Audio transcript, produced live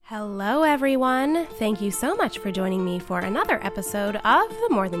Hello, everyone. Thank you so much for joining me for another episode of the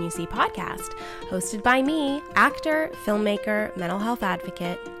More Than You See podcast, hosted by me, actor, filmmaker, mental health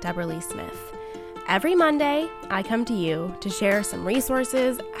advocate, Deborah Lee Smith. Every Monday, I come to you to share some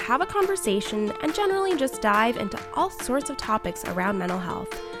resources, have a conversation, and generally just dive into all sorts of topics around mental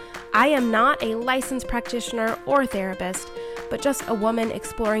health. I am not a licensed practitioner or therapist, but just a woman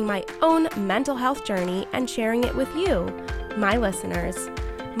exploring my own mental health journey and sharing it with you, my listeners.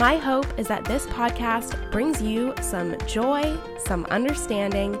 My hope is that this podcast brings you some joy, some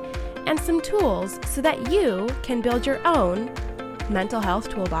understanding, and some tools so that you can build your own mental health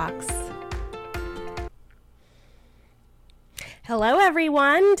toolbox. Hello,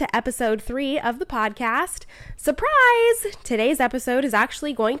 everyone, to episode 3 of the podcast. Surprise! Today's episode is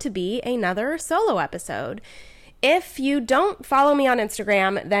actually going to be another solo episode. If you don't follow me on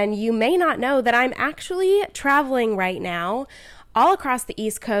Instagram, then you may not know that I'm actually traveling right now all across the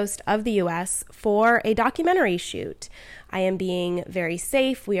East Coast of the U.S. for a documentary shoot. I am being very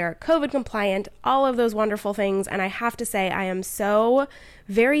safe. We are COVID compliant, all of those wonderful things. And I have to say, I am so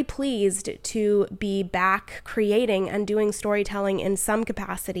very pleased to be back creating and doing storytelling in some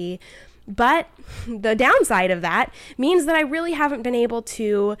capacity. But the downside of that means that I really haven't been able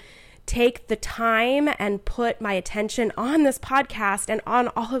to take the time and put my attention on this podcast and on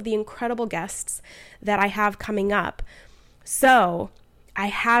all of the incredible guests that I have coming up. So I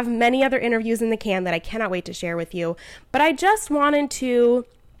have many other interviews in the can that I cannot wait to share with you, but I just wanted to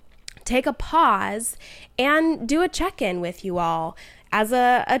take a pause and do a check-in with you all as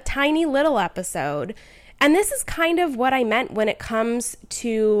a tiny little episode. And this is kind of what I meant when it comes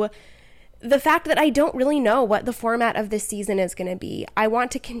to the fact that I don't really know what the format of this season is going to be. I want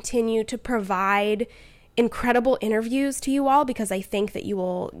to continue to provide incredible interviews to you all because I think that you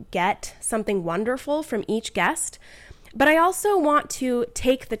will get something wonderful from each guest. But I also want to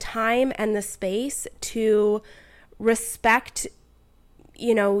take the time and the space to respect,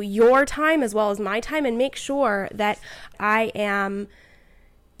 your time as well as my time and make sure that I am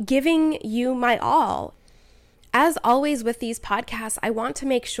giving you my all. As always with these podcasts, I want to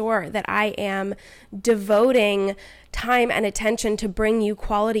make sure that I am devoting time and attention to bring you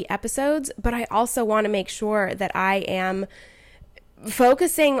quality episodes, but I also want to make sure that I am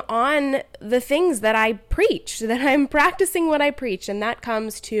focusing on the things that I preach, that I'm practicing what I preach, and that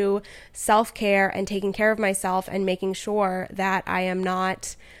comes to self-care and taking care of myself and making sure that I am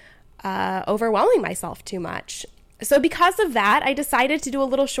not overwhelming myself too much. So because of that, I decided to do a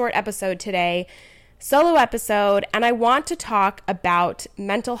little short episode today, solo episode, and I want to talk about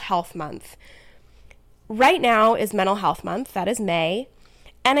Mental Health Month. Right now is Mental Health Month, that is May,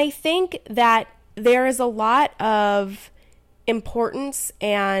 and I think that there is a lot of importance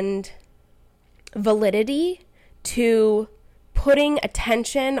and validity to putting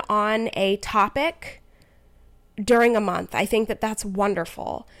attention on a topic during a month. I think that that's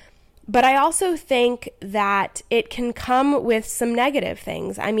wonderful. But I also think that it can come with some negative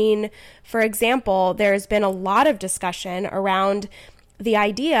things. I mean, for example, there's been a lot of discussion around the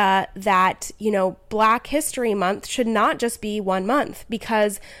idea that, Black History Month should not just be 1 month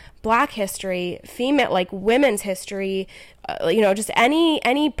because Black history, women's history, just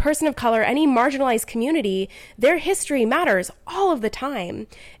any person of color, any marginalized community, their history matters all of the time.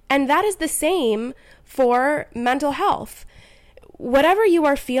 And that is the same for mental health. Whatever you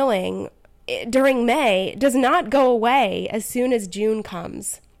are feeling during May does not go away as soon as June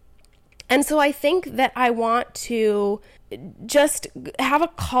comes. And so I think that I want to just have a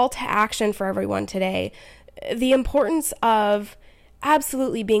call to action for everyone today. The importance of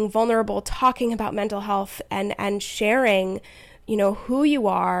absolutely being vulnerable, talking about mental health and sharing, who you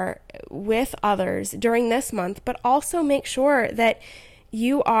are with others during this month, but also make sure that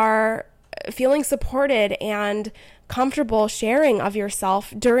you are feeling supported and comfortable sharing of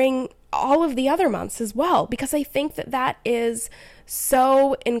yourself during all of the other months as well, because I think that that is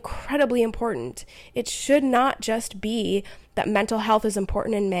so incredibly important. It should not just be that mental health is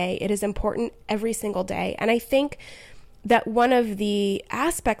important in May. It is important every single day. And I think that one of the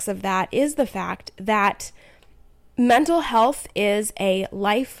aspects of that is the fact that mental health is a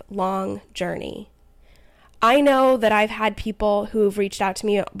lifelong journey. I know that I've had people who've reached out to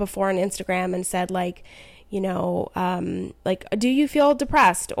me before on Instagram and said do you feel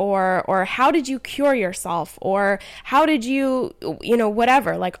depressed or how did you cure yourself or how did you,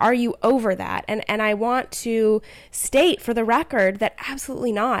 whatever, are you over that? And I want to state for the record that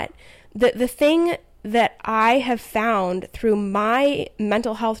absolutely not. The thing that I have found through my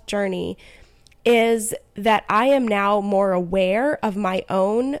mental health journey is that I am now more aware of my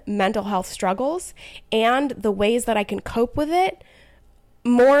own mental health struggles and the ways that I can cope with it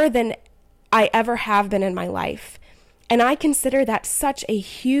more than I ever have been in my life. And I consider that such a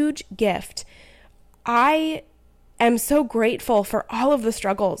huge gift. I am so grateful for all of the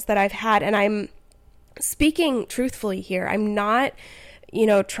struggles that I've had. And I'm speaking truthfully here. I'm not,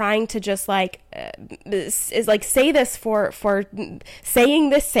 trying to just say this for saying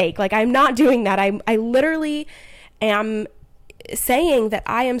this sake. Like, I'm not doing that. I literally am saying that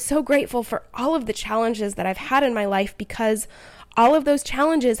I am so grateful for all of the challenges that I've had in my life, because all of those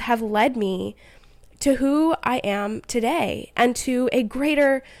challenges have led me to who I am today and to a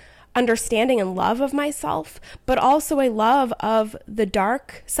greater understanding and love of myself, but also a love of the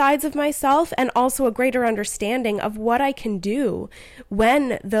dark sides of myself, and also a greater understanding of what I can do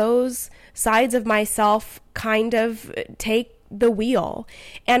when those sides of myself kind of take the wheel.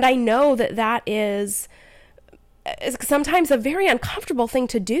 And I know that that is sometimes a very uncomfortable thing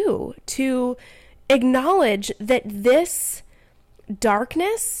to do, to acknowledge that this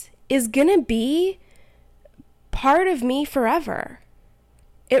darkness is going to be part of me forever.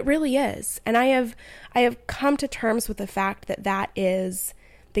 It really is. And I have come to terms with the fact that that is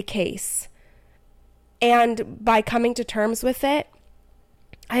the case. And by coming to terms with it,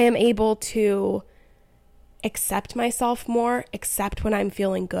 I am able to accept myself more, accept when I'm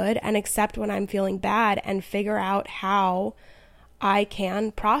feeling good, and accept when I'm feeling bad, and figure out how I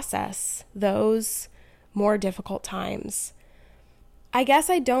can process those more difficult times. I guess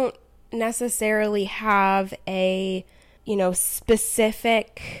I don't necessarily have a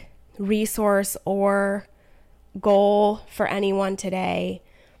specific resource or goal for anyone today.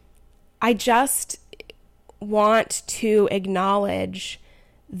 I just want to acknowledge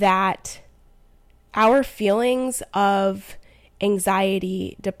that our feelings of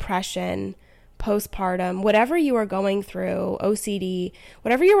anxiety, depression, postpartum, whatever you are going through, OCD,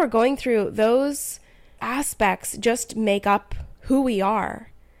 whatever you are going through, those aspects just make up who we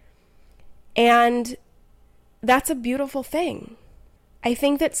are. And that's a beautiful thing. I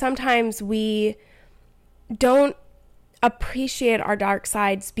think that sometimes we don't appreciate our dark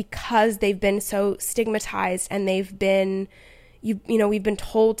sides because they've been so stigmatized, and they've been, we've been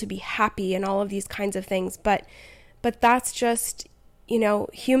told to be happy and all of these kinds of things. But that's just,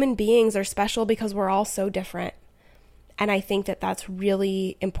 human beings are special because we're all so different. And I think that that's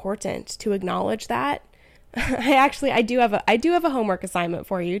really important to acknowledge that. I do have a homework assignment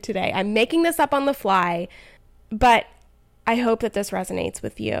for you today. I'm making this up on the fly, but I hope that this resonates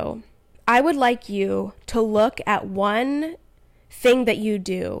with you. I would like you to look at one thing that you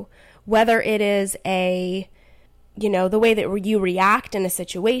do, whether it is the way that you react in a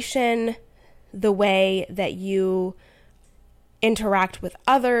situation, the way that you interact with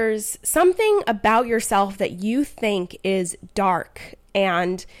others, something about yourself that you think is dark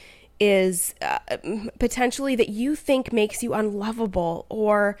and is potentially that you think makes you unlovable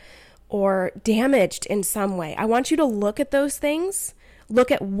or damaged in some way. I want you to look at those things. Look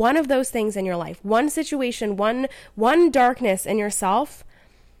at one of those things in your life, one situation, one darkness in yourself.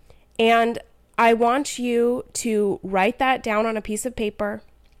 And I want you to write that down on a piece of paper.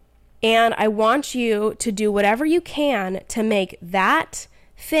 And I want you to do whatever you can to make that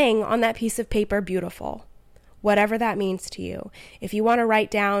thing on that piece of paper beautiful, whatever that means to you. If you want to write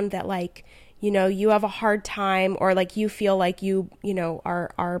down that, you have a hard time, or you feel like you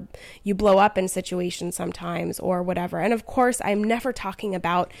blow up in situations sometimes, or whatever. And of course, I'm never talking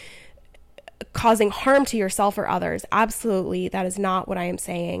about causing harm to yourself or others. Absolutely, that is not what I am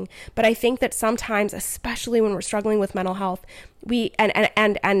saying. But I think that sometimes, especially when we're struggling with mental health, we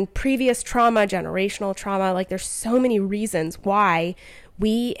and previous trauma, generational trauma, there's so many reasons why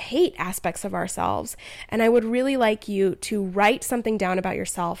we hate aspects of ourselves. And I would really like you to write something down about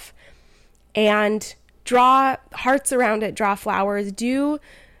yourself and draw hearts around it, draw flowers, do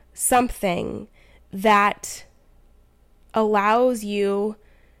something that allows you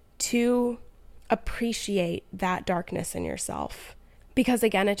to appreciate that darkness in yourself. Because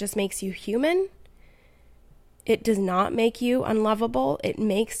again, it just makes you human. It does not make you unlovable. It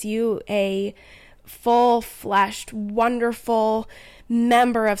makes you a full-fleshed, wonderful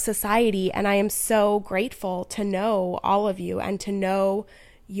member of society. And I am so grateful to know all of you and to know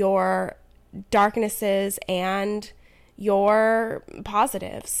your darknesses and your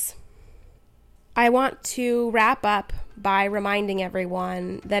positives. I want to wrap up by reminding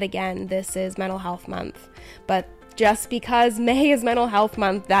everyone that, again, this is Mental Health Month. But just because May is Mental Health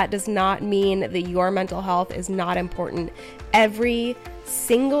Month, that does not mean that your mental health is not important. Every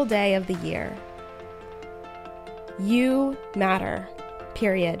single day of the year, you matter,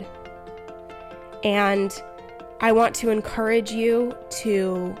 period. And I want to encourage you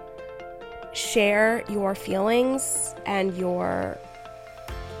to share your feelings and your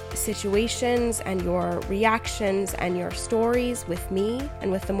situations and your reactions and your stories with me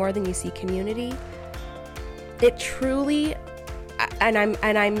and with the More Than You See community. It truly, and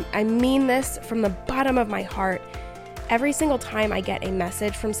I mean this from the bottom of my heart, every single time I get a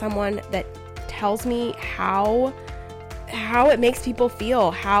message from someone that tells me how it makes people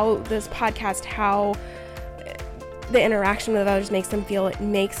feel, how this podcast, how the interaction with others makes them feel, it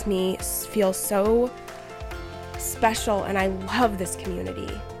makes me feel so special, and I love this community.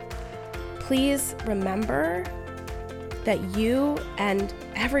 Please remember that you and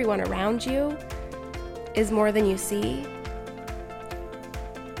everyone around you is more than you see.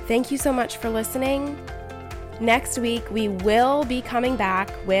 Thank you so much for listening. Next week, we will be coming back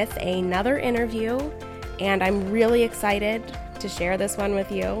with another interview, and I'm really excited to share this one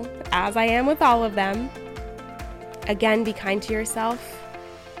with you, as I am with all of them. Again, be kind to yourself,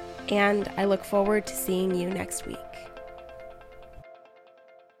 and I look forward to seeing you next week.